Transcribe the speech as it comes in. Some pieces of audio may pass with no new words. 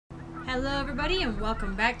Hello everybody and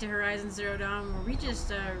welcome back to Horizon Zero Dawn, where we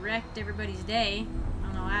just wrecked everybody's day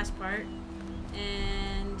on the last part.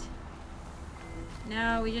 And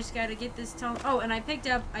now we just gotta get this tunnel. Oh, and I picked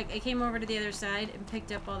up, I came over to the other side and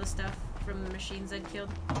picked up all the stuff from the machines I'd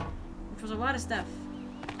killed, which was a lot of stuff.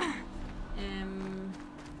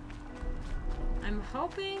 I'm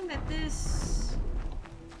hoping that this...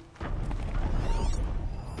 Can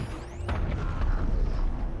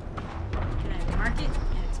I mark it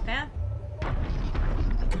in its path?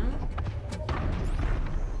 No.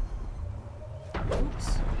 Oops.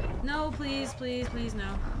 No, please, please, please,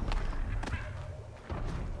 no.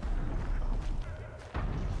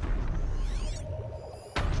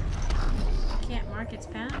 Can't mark its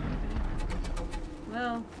path? Okay.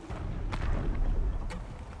 Well...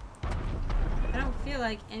 I don't feel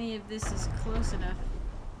like any of this is close enough.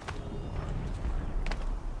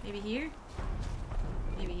 Maybe here?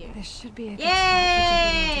 Maybe here. This should be a good Yay! spot for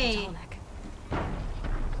jumping into the bottleneck.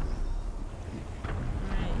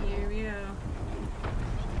 Alright, here we go.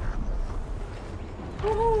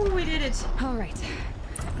 Woohoo! We did it! Alright.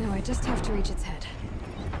 Now I just have to reach its head.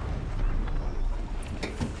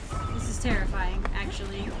 This is terrifying,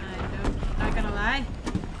 actually. Not gonna lie.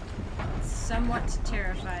 It's somewhat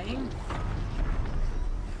terrifying.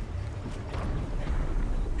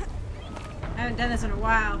 I haven't done this in a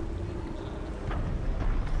while.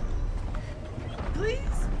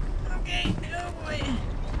 Please? Okay. Oh boy.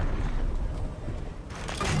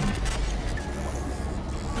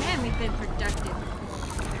 Man, we've been productive.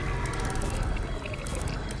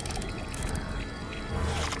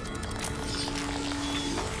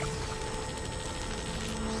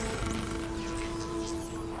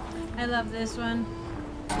 I love this one.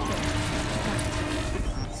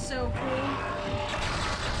 It's so cool.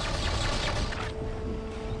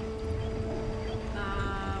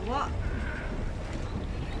 What?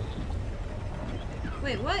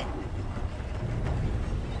 Wait, what?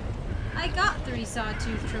 I got 3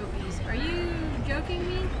 Sawtooth trophies. Are you joking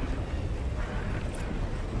me?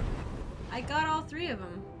 I got all 3 of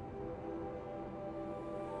them.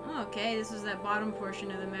 Okay, this is that bottom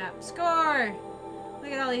portion of the map. Score!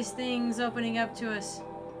 Look at all these things opening up to us.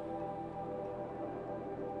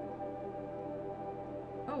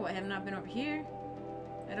 Oh, I have not been over here.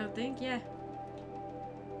 I don't think, yeah.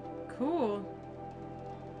 Cool.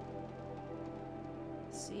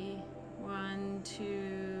 Let's see. 1,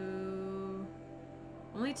 2...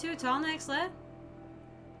 Only 2 tall necks left?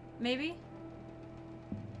 Maybe?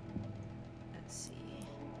 Let's see.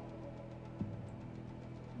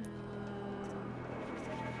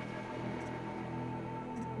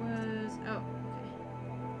 It was... Oh, okay.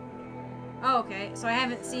 Oh, okay. So I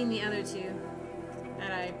haven't seen the other 2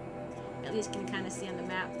 that I at least can kind of see on the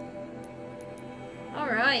map.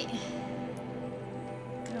 Alright.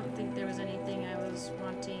 I don't think there was anything I was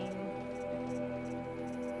wanting.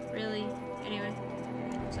 Really? Anyway.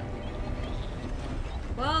 So.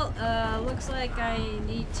 Well, looks like I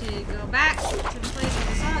need to go back to the place where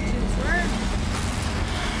the sawtooths were.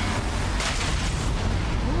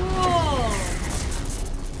 Cool!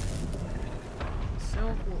 So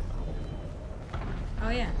cool. Oh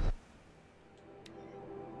yeah.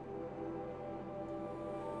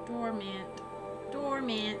 Dormant.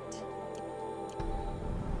 Dormant.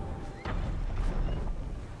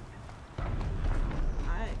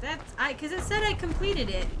 Because it said I completed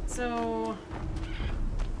it, so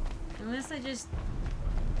unless I just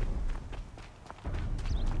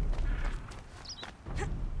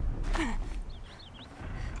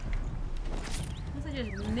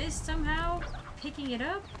missed somehow picking it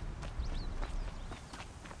up,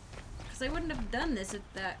 because I wouldn't have done this if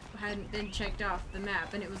that hadn't been checked off the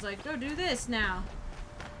map and it was like, go do this now.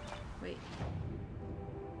 Wait.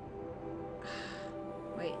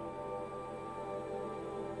 Wait.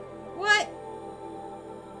 What?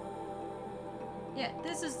 Yeah,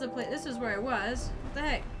 this is the place. This is where I was. What the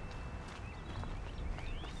heck?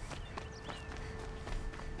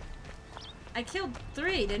 I killed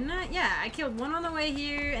 3, didn't I? Yeah, I killed 1 on the way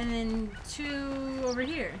here and then 2 over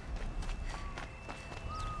here.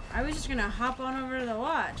 I was just gonna hop on over to the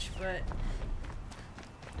watch, but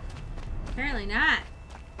apparently not.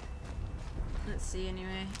 Let's see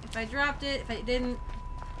anyway. If I dropped it, if I didn't,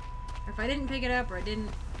 or if I didn't pick it up, or I didn't,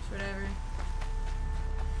 whatever.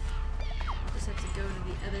 I'll just have to go to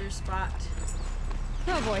the other spot.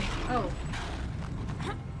 Oh boy. Oh.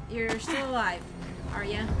 You're still alive, are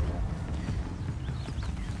ya?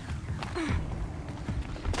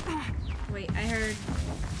 Wait, I heard...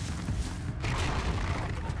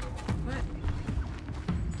 What?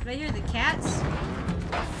 Did I hear the cats?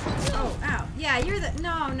 Oh, ow. Yeah, you're the...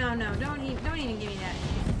 No, no, no. Don't even give me that.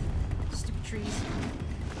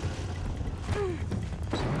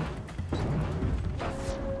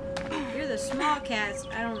 small cats.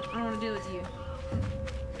 I don't want to deal with you.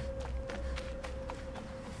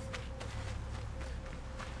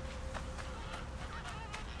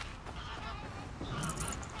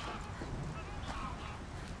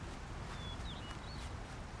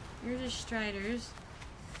 You're just Striders.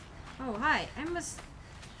 Oh, hi. I must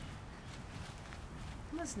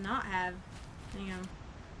not have. Hang on.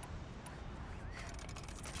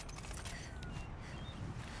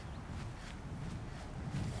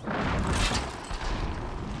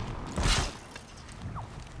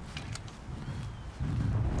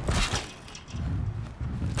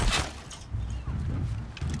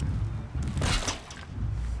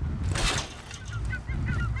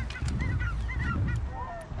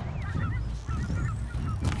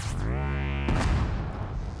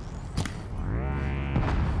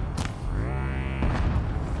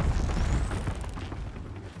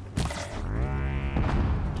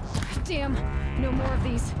 Damn, no more of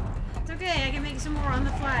these. It's okay, I can make some more on the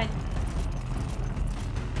fly.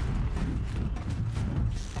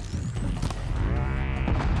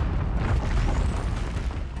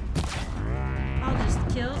 I'll just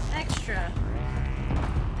kill extra.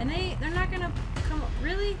 And they're not gonna come.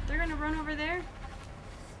 Really? They're gonna run over there?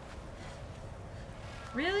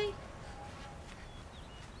 Really?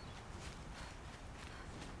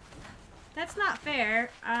 That's not fair.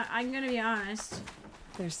 I'm gonna be honest.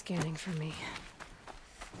 They're scanning for me.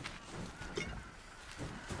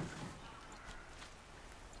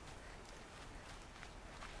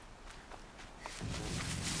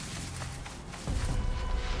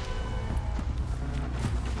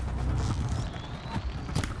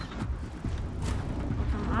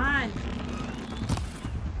 Come on.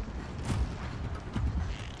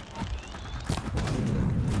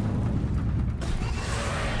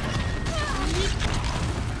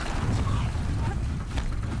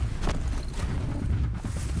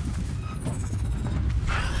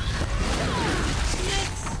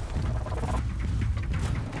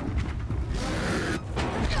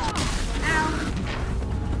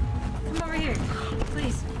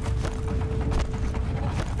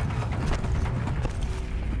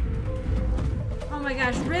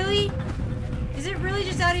 Really? Is it really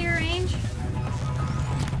just out of your range?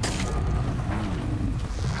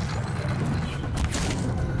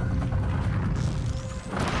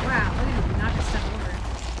 Wow, look at him knock this stuff over.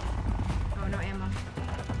 Oh, no ammo.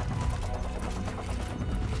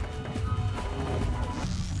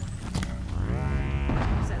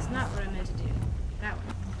 So that's not what I meant to do. That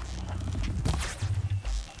one.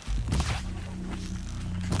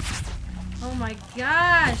 Oh my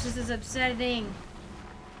gosh, this is upsetting.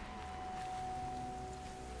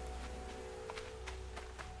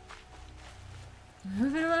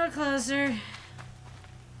 Move it a little closer.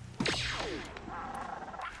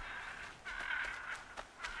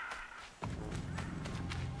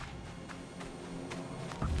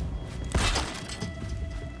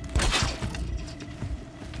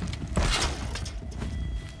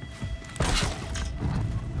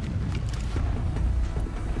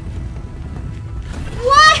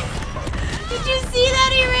 What? Did you see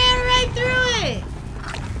that? He ran right through it.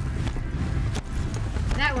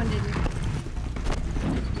 That one didn't.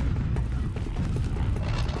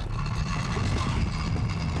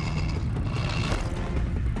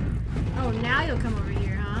 Now you'll come over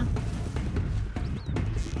here, huh?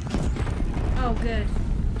 Oh, good.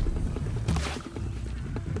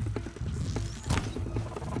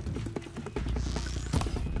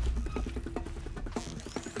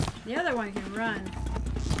 The other one can run.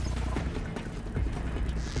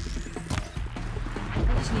 I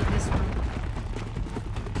just need this one.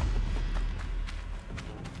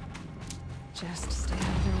 Just stay out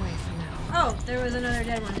of their way for now. Oh, there was another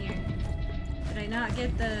dead one here. Did I not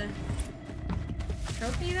get the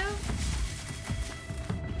trophy though?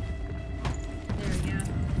 There we go.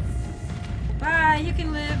 Bye, you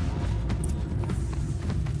can live.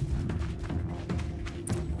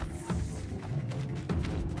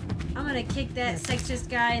 I'm gonna kick that sexist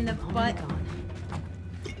guy in the butt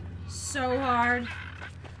so hard.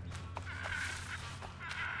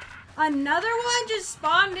 Another one just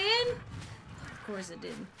spawned in? Of course it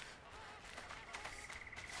did.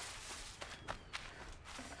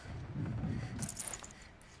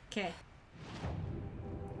 Okay.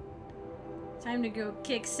 Time to go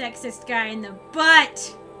kick sexist guy in the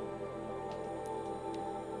butt!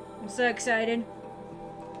 I'm so excited.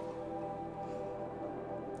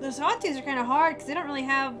 Those Sawtooths are kind of hard because they don't really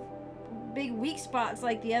have big weak spots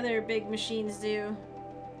like the other big machines do.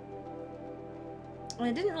 And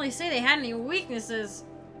it didn't really say they had any weaknesses.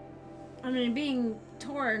 I mean, being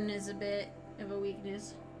torn is a bit of a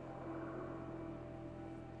weakness.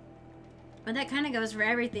 But that kind of goes for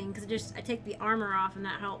everything, because I take the armor off and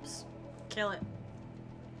that helps kill it.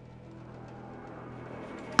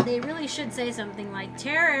 They really should say something like,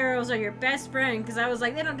 terror arrows are your best friend, because I was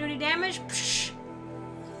like, they don't do any damage? Psh!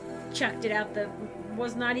 Chucked it out the...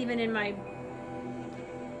 was not even in my...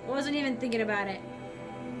 wasn't even thinking about it.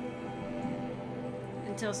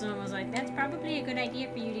 Until someone was like, that's probably a good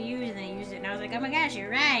idea for you to use, and I used it, and I was like, oh my gosh,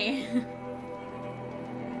 you're right.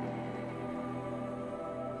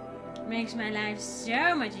 Makes my life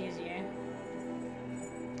so much easier.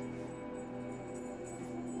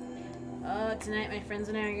 Oh, tonight my friends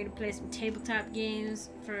and I are going to play some tabletop games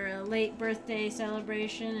for a late birthday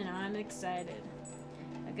celebration, and I'm excited.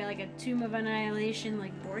 I've got like a Tomb of Annihilation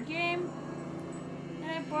like board game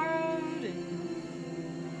that I borrowed, and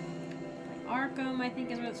like Arkham I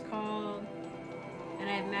think is what it's called. And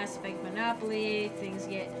I have Mass Effect Monopoly. Things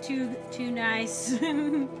get too nice.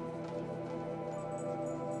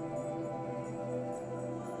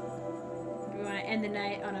 We want to end the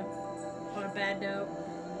night on a bad note.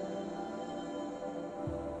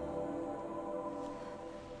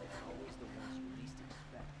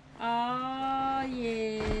 Oh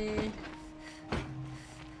yeah.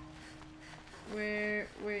 Where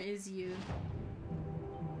is you?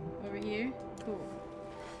 Over here? Cool.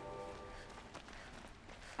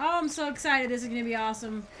 Oh, I'm so excited. This is gonna be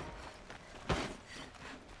awesome.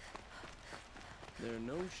 There are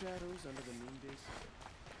no shadows under the noonday sun.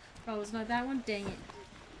 Oh, it's not that one? Dang it.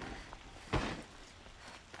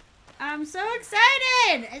 I'm so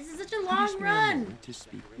excited! This is such a long run!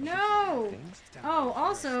 No! Oh,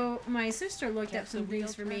 also, my sister looked up some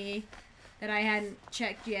things for me that I hadn't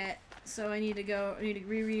checked yet. So I need to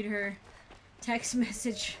reread her text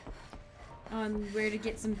message on where to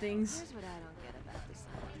get some things. Here's what I don't get about this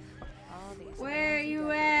island. All these Where are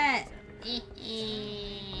you at?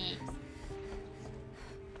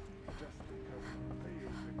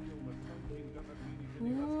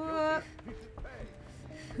 Whoop.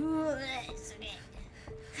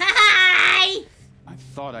 Hi! I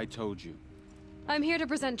thought I told you. I'm here to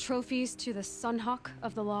present trophies to the Sunhawk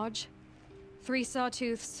of the Lodge. 3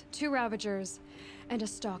 Sawtooths, 2 Ravagers, and a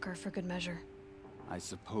Stalker for good measure. I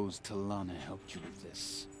suppose Talana helped you with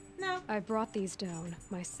this. No. I brought these down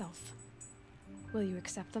myself. Will you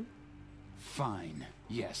accept them? Fine.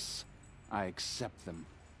 Yes. I accept them.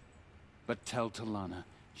 But tell Talana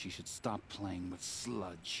she should stop playing with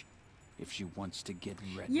sludge if she wants to get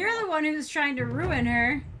red. You're the one who's trying to ruin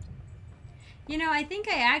her. You know, I think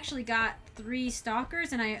I actually got 3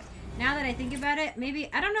 stalkers, and now that I think about it, maybe,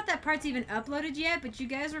 I don't know if that part's even uploaded yet, but you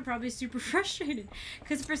guys were probably super frustrated.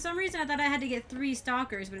 Because for some reason I thought I had to get 3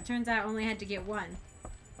 stalkers, but it turns out I only had to get 1.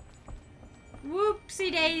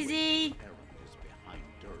 Whoopsie daisy!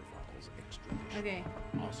 Okay.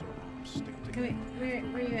 Come here. Where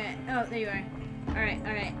are you at? Oh, there you are.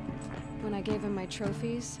 Alright. When I gave him my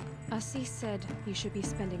trophies, Ussie said you should be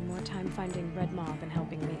spending more time finding Red Maw than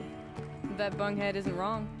helping me. That bunghead isn't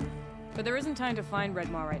wrong. But there isn't time to find Red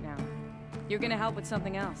Maw right now. You're gonna help with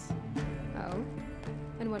something else. Oh?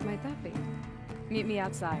 And what might that be? Meet me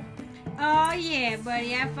outside. Oh yeah,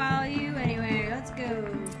 buddy. I follow you anywhere. Let's go.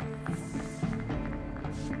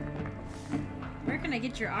 Where can I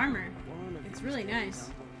get your armor? It's really nice.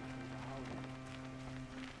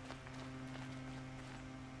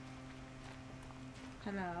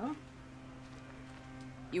 Hello?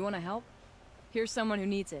 You wanna help? Here's someone who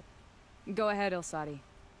needs it. Go ahead, Ilsati.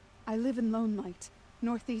 I live in Lone Light,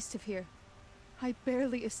 northeast of here. I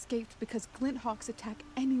barely escaped because Glinthawks attack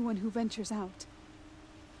anyone who ventures out.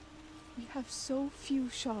 We have so few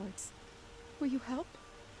shards. Will you help?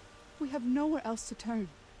 We have nowhere else to turn.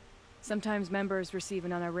 Sometimes members receive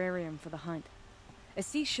an honorarium for the hunt.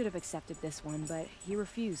 Assis should have accepted this one, but he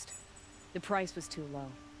refused. The price was too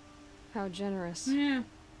low. How generous. Yeah.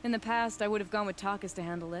 In the past, I would have gone with Takas to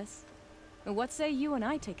handle this. But what say you and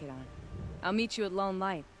I take it on? I'll meet you at Lone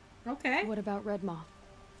Light. Okay. What about Red Maw?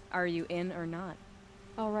 Are you in or not?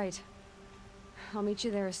 All right. I'll meet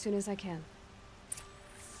you there as soon as I can.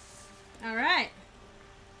 All right.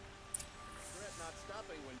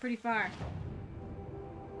 Pretty far.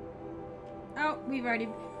 Oh, we've already.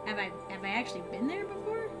 Have I actually been there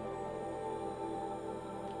before?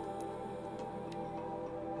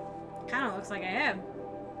 Kind of looks like I have.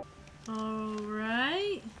 All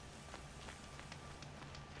right.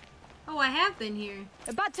 Oh, I have been here.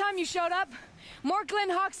 About time you showed up! More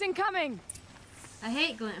Glinthawks incoming! I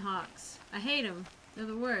hate Glinthawks. I hate them. They're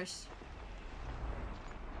the worst.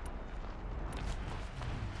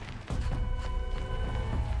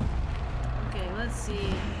 Okay, let's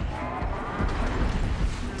see.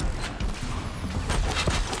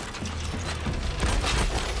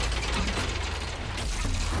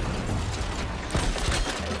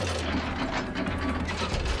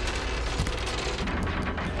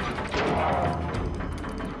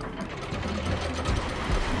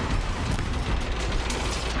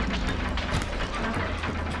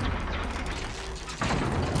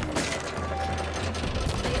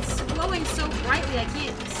 It's glowing so brightly I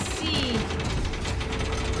can't see.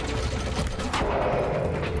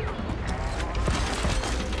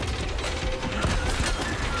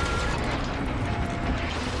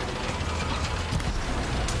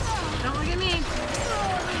 Don't look at me.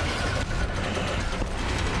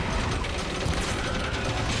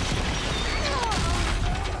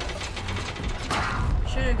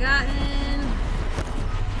 Should have gotten.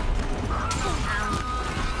 Ow.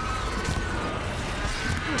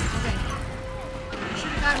 Ooh, okay. I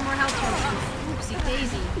should have gotten more health potions. Oopsie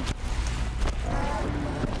daisy.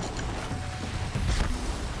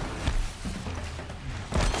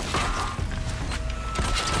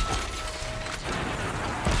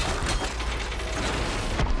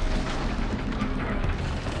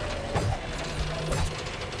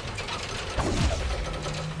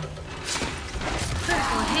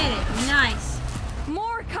 Critical hit it. Nice.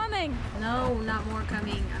 More coming! No, not more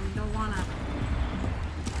coming. I don't wanna.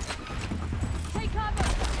 Take cover!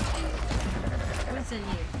 What's in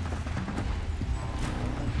here?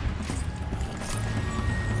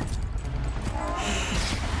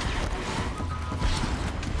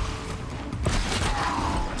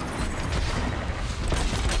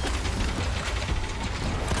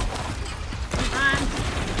 Come on.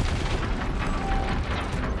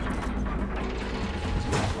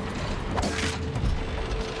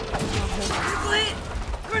 Critical hit!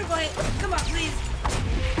 Critical hit! Come on, please!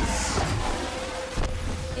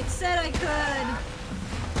 It said I could.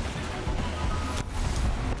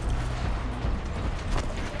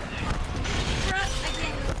 Crap, I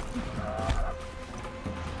can't.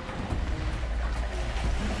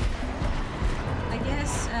 I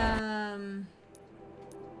guess,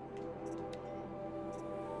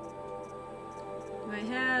 do I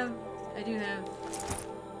have? I do have.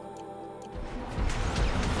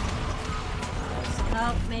 Some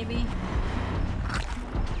help, maybe.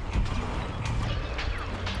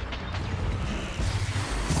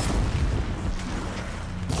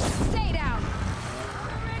 Stay down!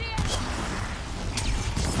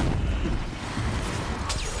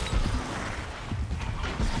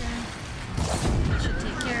 That should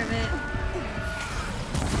take care of it.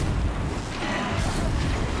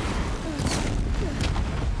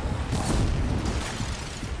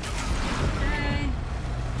 Okay.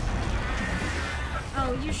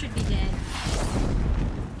 Oh, you should be dead.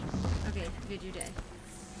 Okay, good, you're dead.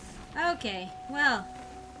 Okay, well.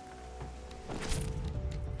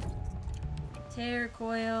 Tear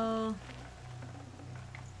coil.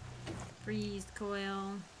 Freeze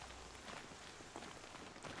coil.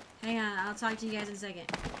 Hang on, I'll talk to you guys in a second.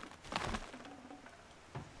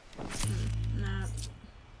 No.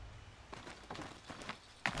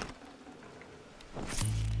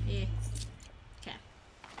 Yeah. Okay.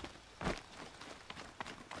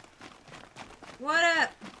 What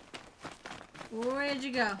up? Where'd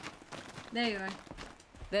you go? There you are.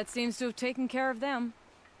 That seems to have taken care of them.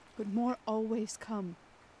 But more always come.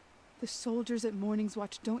 The soldiers at Morning's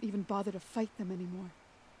Watch don't even bother to fight them anymore.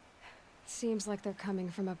 Seems like they're coming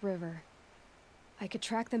from upriver. I could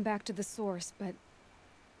track them back to the source, but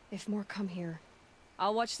if more come here,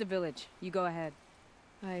 I'll watch the village. You go ahead.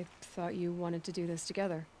 I thought you wanted to do this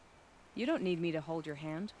together. You don't need me to hold your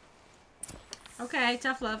hand. Okay,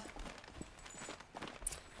 tough love.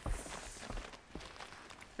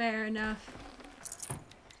 Fair enough.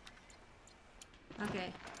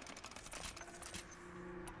 Okay.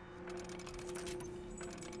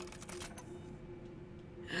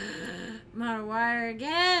 I'm out of wire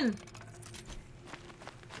again.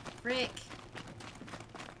 Frick.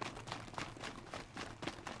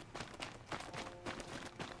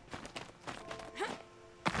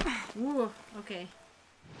 Ooh, okay.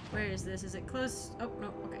 Where is this? Is it close? Oh,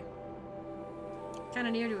 no, okay. Kind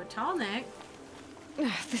of near to a tall neck.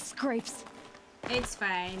 This scrapes. It's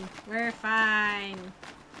fine. We're fine.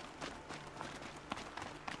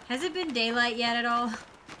 Has it been daylight yet at all?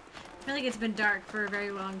 I feel like it's been dark for a very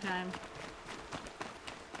long time.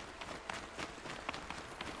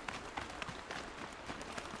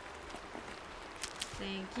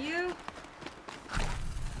 Thank you.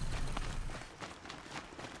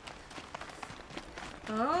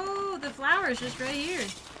 Oh, the flower's just right here.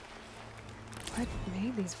 What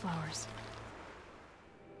made these flowers?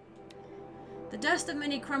 The dust of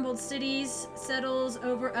many crumbled cities settles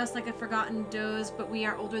over us like a forgotten doze, but we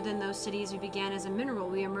are older than those cities. We began as a mineral.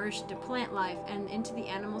 We emerged into plant life and into the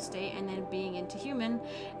animal state and then being into human.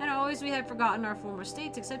 And always we had forgotten our former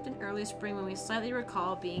states except in early spring when we slightly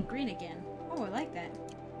recall being green again. Oh, I like that.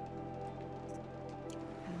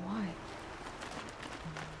 And why?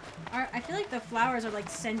 I feel like the flowers are like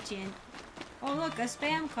sentient. Oh look, a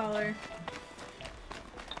spam caller.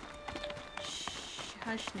 Shh,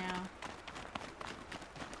 hush now.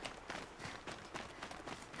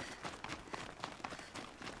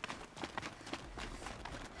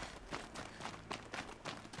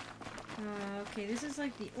 Okay, this is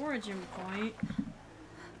like the origin point.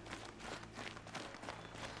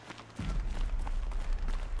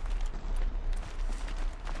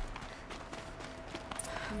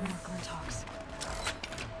 More Glinthawks.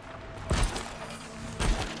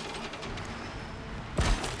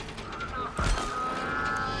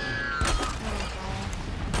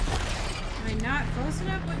 Am I not close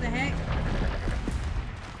enough? What the heck?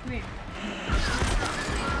 Come here.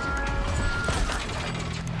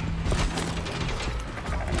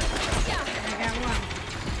 I got one.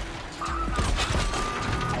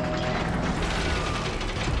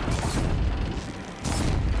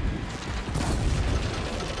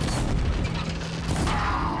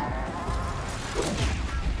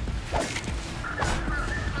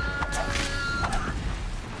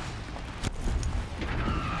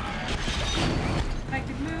 If I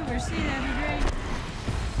could move or see, that'd be great.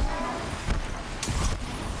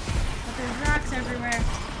 But there's rocks everywhere.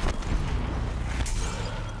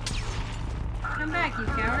 Come back, you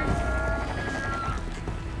cowards.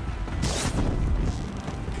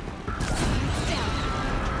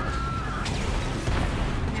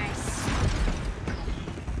 Nice.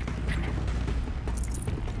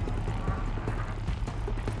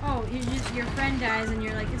 Oh, your friend dies and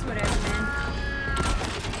you're like, it's whatever, man.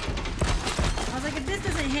 I was like, if this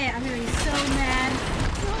doesn't hit, I'm gonna be so mad.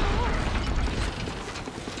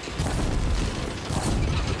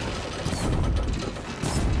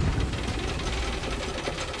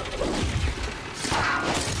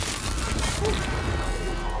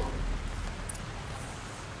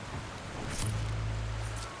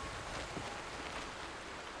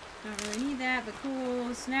 Don't really need that, but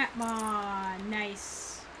cool. Snap maw.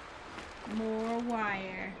 Nice. More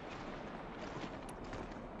wire.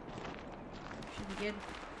 Should be good.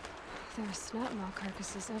 There are snap maw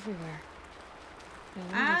carcasses everywhere. No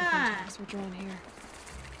wonder Ah! the Glinthawks were drawn here.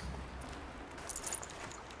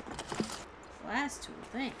 Blast tool,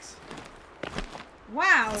 thanks.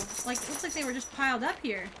 Wow! Like, looks like they were just piled up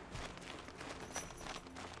here.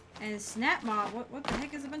 And snap maw. What the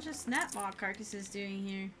heck is a bunch of snap maw carcasses doing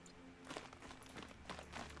here?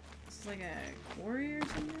 This is like a quarry or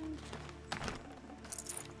something?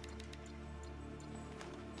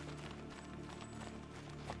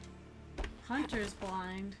 Hunter's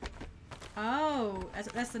blind. Oh,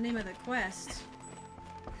 that's the name of the quest.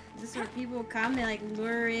 Is this where people come? They like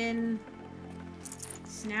lure in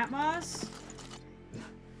snap maws?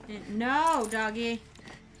 No, doggy.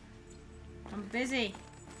 I'm busy.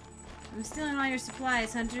 I'm stealing all your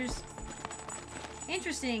supplies, hunters.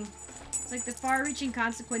 Interesting. It's like the far-reaching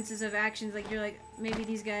consequences of actions. Like, you're like, maybe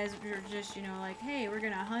these guys are just, you know, like, hey, we're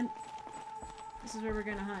gonna hunt. This is where we're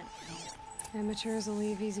gonna hunt. Amateurs will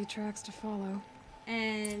leave easy tracks to follow.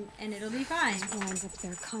 And it'll be fine. Those blinds up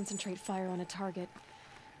there concentrate fire on a target.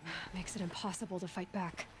 Makes it impossible to fight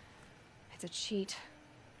back. It's a cheat.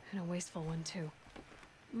 And a wasteful one, too.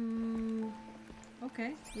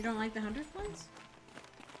 Okay. You don't like the hunter's blinds?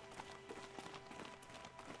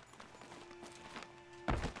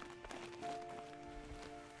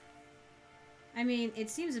 I mean, it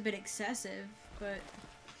seems a bit excessive, but...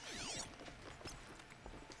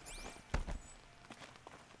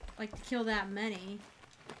 like, to kill that many.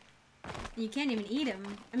 You can't even eat them.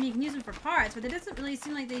 I mean, you can use them for parts, but it doesn't really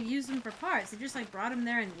seem like they've used them for parts. They just, like, brought them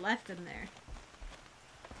there and left them there.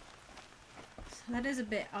 So that is a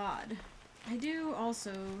bit odd. I do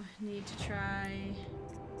also need to try...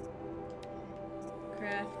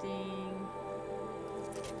 crafting...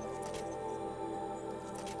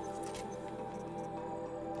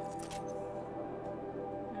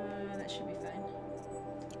 that should be fine.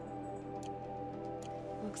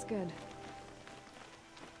 Looks good.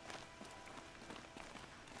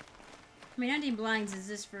 I mean, hunting blinds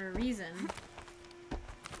exist for a reason.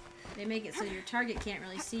 They make it so your target can't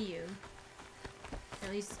really see you.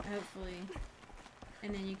 At least, hopefully.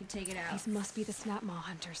 And then you can take it out. These must be the snap maw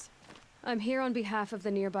hunters. I'm here on behalf of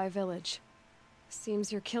the nearby village.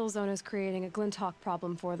 Seems your kill zone is creating a Glinthawk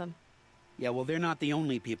problem for them. Yeah, well, they're not the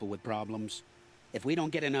only people with problems. If we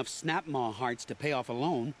don't get enough Snapmaw hearts to pay off a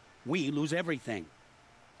loan, we lose everything.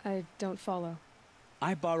 I don't follow.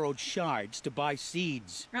 I borrowed shards to buy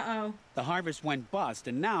seeds. Uh-oh. The harvest went bust,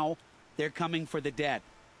 and now they're coming for the debt.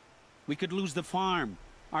 We could lose the farm,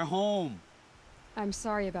 our home. I'm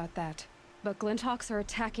sorry about that, but Glinthawks are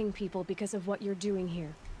attacking people because of what you're doing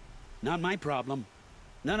here. Not my problem.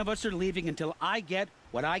 None of us are leaving until I get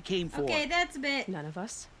what I came for. Okay, that's a bit... None of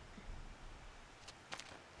us?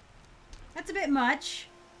 That's a bit much.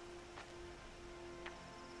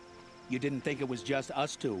 You didn't think it was just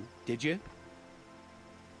us two, did you?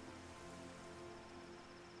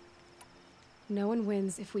 No one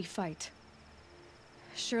wins if we fight.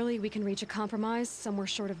 Surely we can reach a compromise somewhere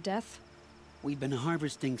short of death? We've been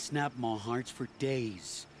harvesting Snapmaw hearts for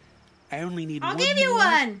days. I only need I'll one give you more,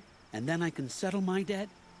 one! and then I can settle my debt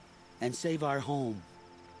and save our home.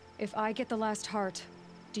 If I get the last heart,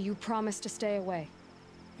 do you promise to stay away?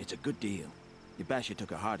 It's a good deal. Yabasha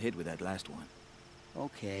took a hard hit with that last one.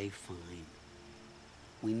 Okay, fine.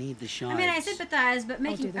 We need the shards. I mean, I sympathize, but I'll do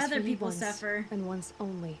making this other for you people once, suffer... and once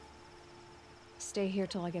only. Stay here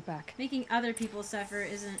till I get back. Making other people suffer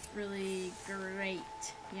isn't really great,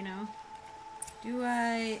 you know? Do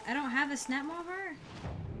I don't have a Snapmaw heart?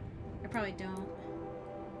 I probably don't.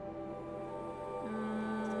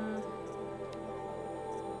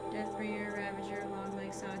 Deathbringer, Ravager,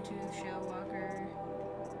 Longleg, Sawtooth, Shellwalker.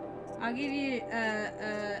 I'll give you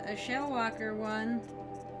a Shellwalker one.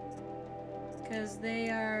 Because they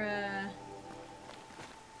are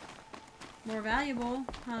more valuable.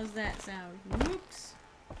 How's that sound? Whoops.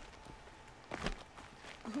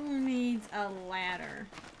 Who needs a ladder?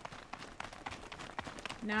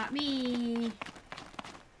 Not me.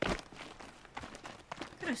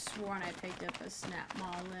 Could have sworn I picked up a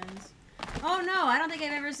Snapmaw lens. Oh no, I don't think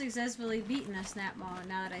I've ever successfully beaten a Snapmaw.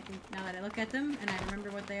 Now that I look at them and I remember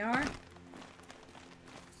what they are.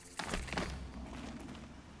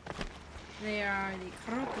 They are the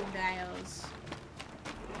crocodiles.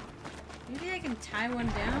 Maybe I can tie one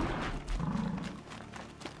down?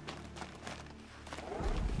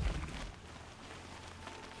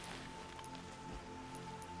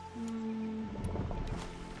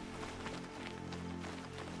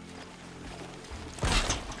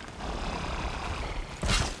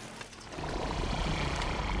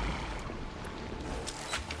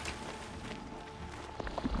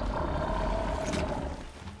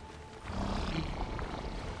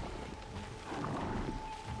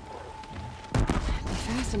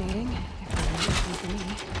 Fascinating, if you're listening to me.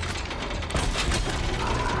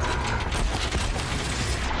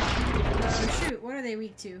 Oh shoot, what are they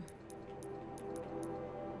weak to?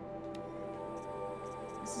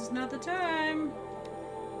 This is not the time.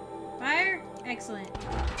 Fire? Excellent.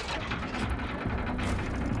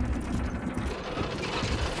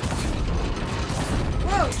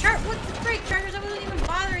 Whoa, what the freak, Chargers? I wasn't even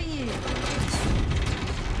bothering you.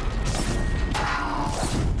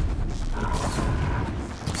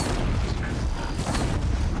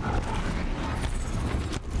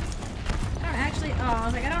 I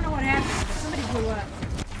was like, I don't know what happened, but somebody blew up.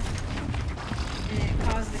 And it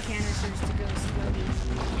caused the canisters to go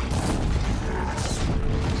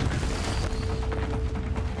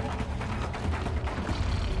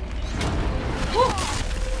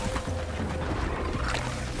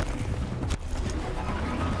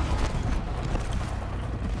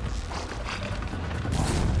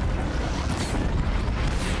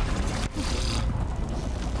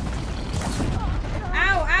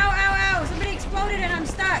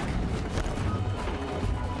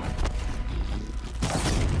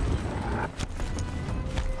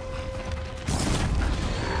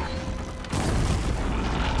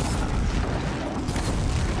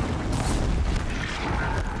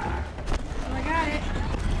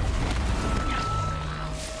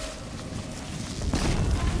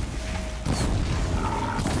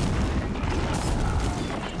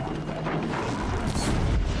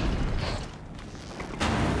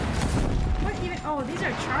Oh, these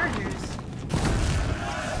are chargers.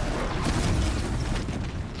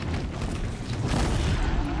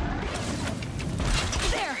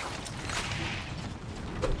 There!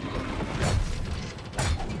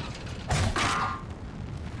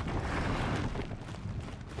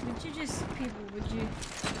 Would you just, people, would you?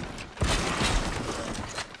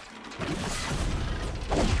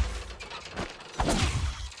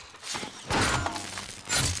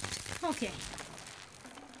 Okay.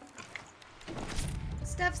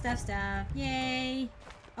 Stuff. Yay.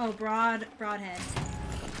 Oh, broadhead.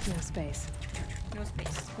 No space. No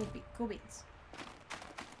space. Cool beans.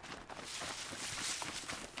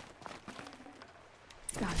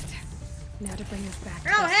 Got it. Now to bring this back.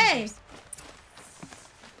 Oh, hey!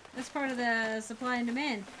 That's part of the supply and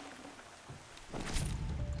demand.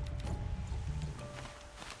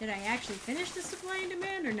 Did I actually finish the supply and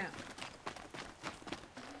demand or no?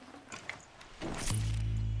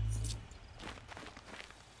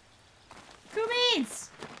 Cool beans!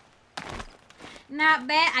 Not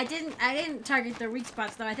bad. I didn't target their weak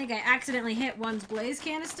spots though. I think I accidentally hit one's blaze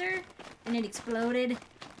canister and it exploded.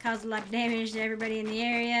 Caused a lot of damage to everybody in the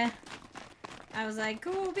area. I was like,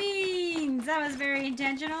 cool beans! That was very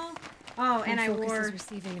intentional. Oh, and I wore... is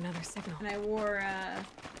receiving another signal. And I wore,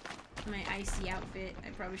 my icy outfit. I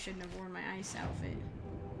probably shouldn't have worn my ice outfit.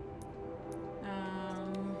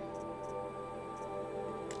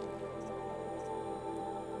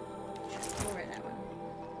 I'll wear that one.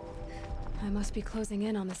 I must be closing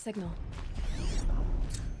in on the signal.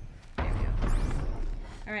 There we go.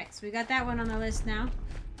 Alright, so we got that one on the list now.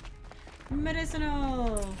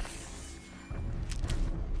 Medicinal!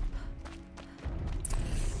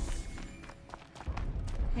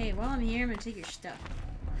 Hey, while I'm here, I'm gonna take your stuff.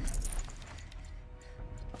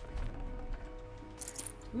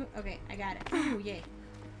 Ooh, okay, I got it. Ooh, yay.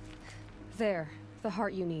 There, the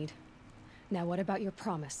heart you need. Now what about your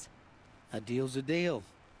promise? A deal's a deal.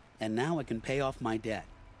 And now I can pay off my debt.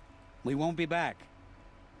 We won't be back.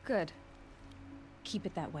 Good. Keep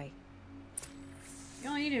it that way. You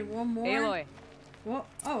only needed one more. Aloy. Whoa.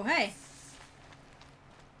 Oh, hey.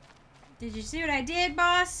 Did you see what I did,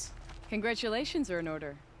 boss? Congratulations are in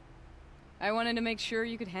order. I wanted to make sure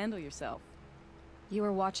you could handle yourself. You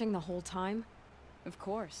were watching the whole time? Of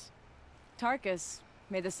course. Tarkus,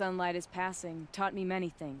 may the sunlight is passing, taught me many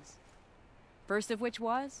things. First of which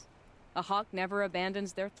was, a hawk never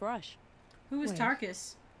abandons their thrush. Who was Wait.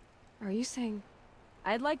 Tarkus? Are you saying...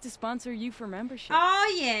 I'd like to sponsor you for membership.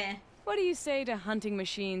 Oh, yeah. What do you say to hunting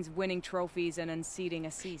machines, winning trophies, and unseating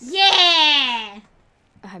Assis? Yeah!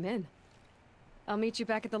 I'm in. I'll meet you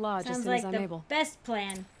back at the lodge as Sounds soon like as I'm the able. best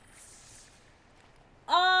plan.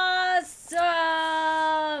 Awesome!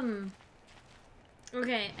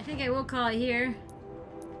 Okay, I think I will call it here.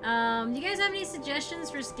 Do you guys have any suggestions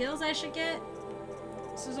for skills I should get?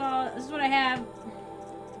 This is what I have.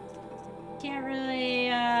 Can't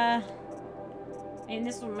really, I mean,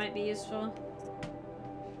 this one might be useful.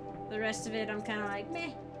 The rest of it, I'm kind of like,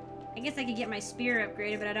 meh. I guess I could get my spear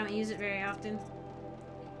upgraded, but I don't use it very often.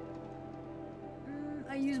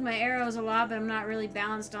 I use my arrows a lot, but I'm not really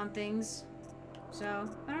balanced on things. So,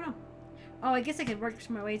 I don't know. Oh, I guess I could work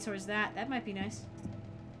my way towards that. That might be nice.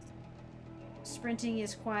 Sprinting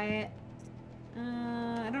is quiet.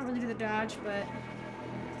 I don't really do the dodge, but...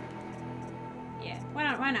 yeah, why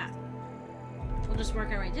not? Why not? We'll just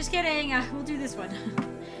work our way. Just kidding! We'll do this one.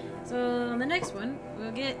 So, on the next one,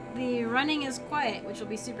 we'll get the running is quiet, which will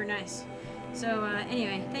be super nice. So,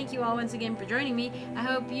 anyway, thank you all once again for joining me. I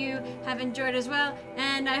hope you have enjoyed as well,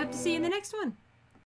 and I hope to see you in the next one.